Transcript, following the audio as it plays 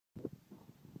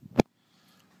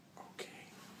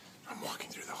I'm walking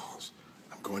through the halls.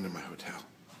 I'm going to my hotel.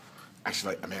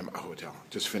 Actually, I'm at my hotel.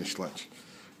 Just finished lunch.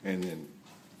 And then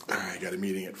I got a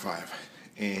meeting at 5.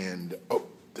 And, oh,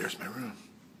 there's my room.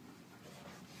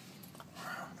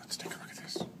 Wow, let's take a look at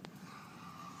this.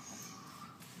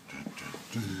 Dun, dun,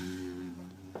 dun.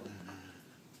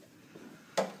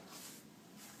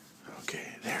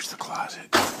 Okay, there's the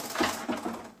closet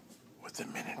with the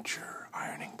miniature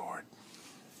ironing board.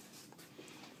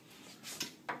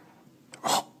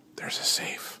 Oh, there's a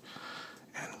safe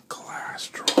and glass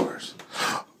drawers.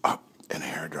 Oh, and a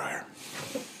hairdryer.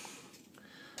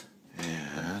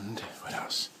 And what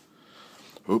else?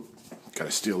 Oop,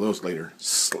 gotta steal those later.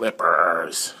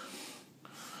 Slippers.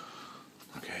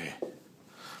 Okay.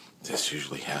 This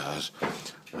usually has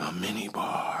a mini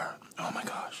bar. Oh my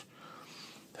gosh.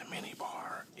 The mini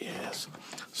bar is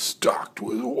stocked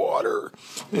with water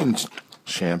and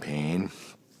champagne,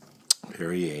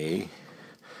 Perrier,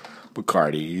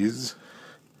 Bacardis,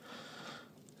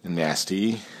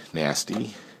 nasty,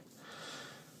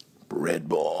 Red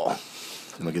Bull.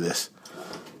 And look at this.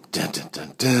 Dun, dun,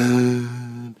 dun,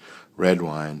 dun. Red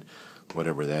wine,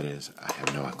 whatever that is. I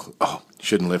have no clue. Oh, you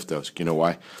shouldn't lift those. You know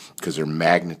why? Because they're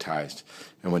magnetized.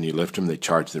 And when you lift them, they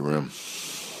charge the room.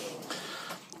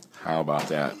 How about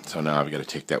that? So now I've got to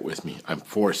take that with me. I'm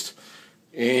forced.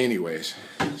 Anyways,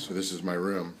 so this is my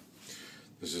room.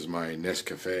 This is my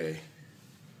Nescafe.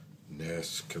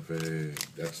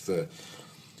 That's the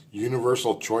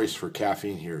universal choice for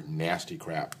caffeine here. Nasty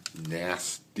crap.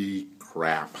 Nasty.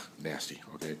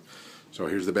 Okay. So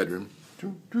here's the bedroom.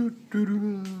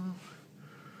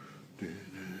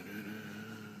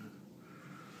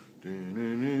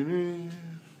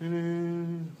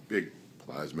 Big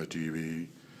plasma TV.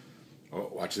 Oh,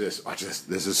 watch this.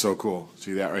 This is so cool.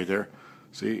 See that right there?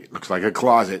 See? It looks like a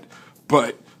closet.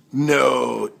 But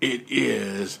no, it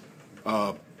is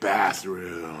a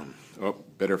bathroom. Oh,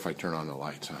 better if I turn on the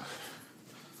lights, huh?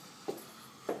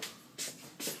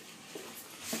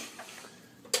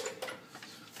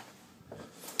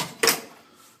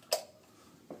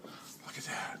 Look at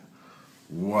that.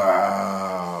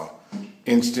 Wow.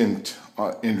 Instant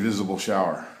invisible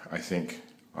shower, I think.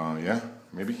 Yeah,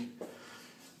 maybe.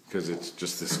 Because it's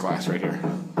just this glass right here.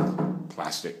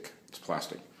 Plastic. It's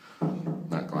plastic,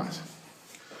 not glass.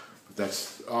 But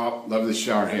that's, oh, love this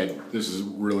shower head. This is a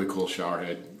really cool shower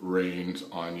head. Rains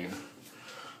on you.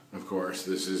 Of course,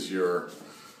 this is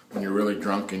when you're really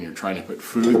drunk and you're trying to put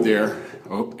food there.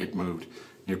 Oh, it moved.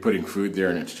 You're putting food there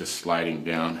and it's just sliding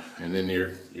down. And then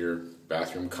your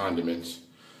bathroom condiments.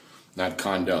 Not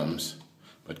condoms,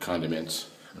 but condiments.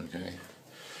 Okay.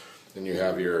 Then you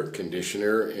have your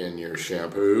conditioner and your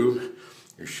shampoo,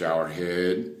 your shower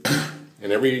head.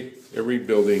 And every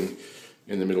building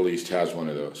in the Middle East has one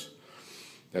of those.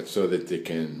 That's so that they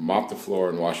can mop the floor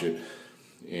and wash it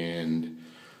and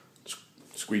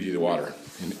squeegee the water.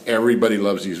 And everybody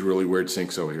loves these really weird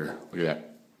sinks over here. Look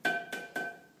at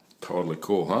that. Totally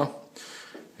cool, huh?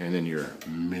 And then your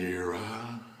mirror.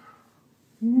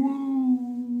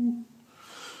 Woo!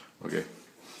 Okay.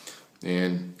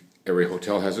 And every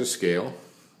hotel has a scale.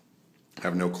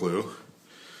 Have no clue.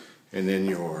 And then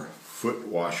your foot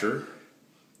washer.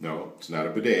 No, it's not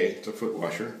a bidet, it's a foot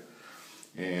washer.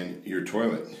 And your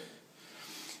toilet.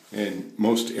 And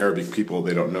most Arabic people,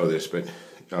 they don't know this, but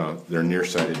they're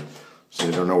nearsighted, so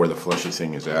they don't know where the flushy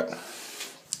thing is at.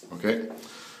 Okay?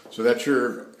 So that's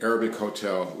your Arabic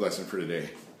hotel lesson for today.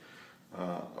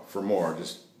 For more,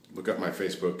 just look up my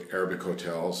Facebook, Arabic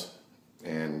Hotels,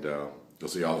 and you'll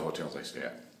see all the hotels I stay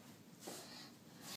at.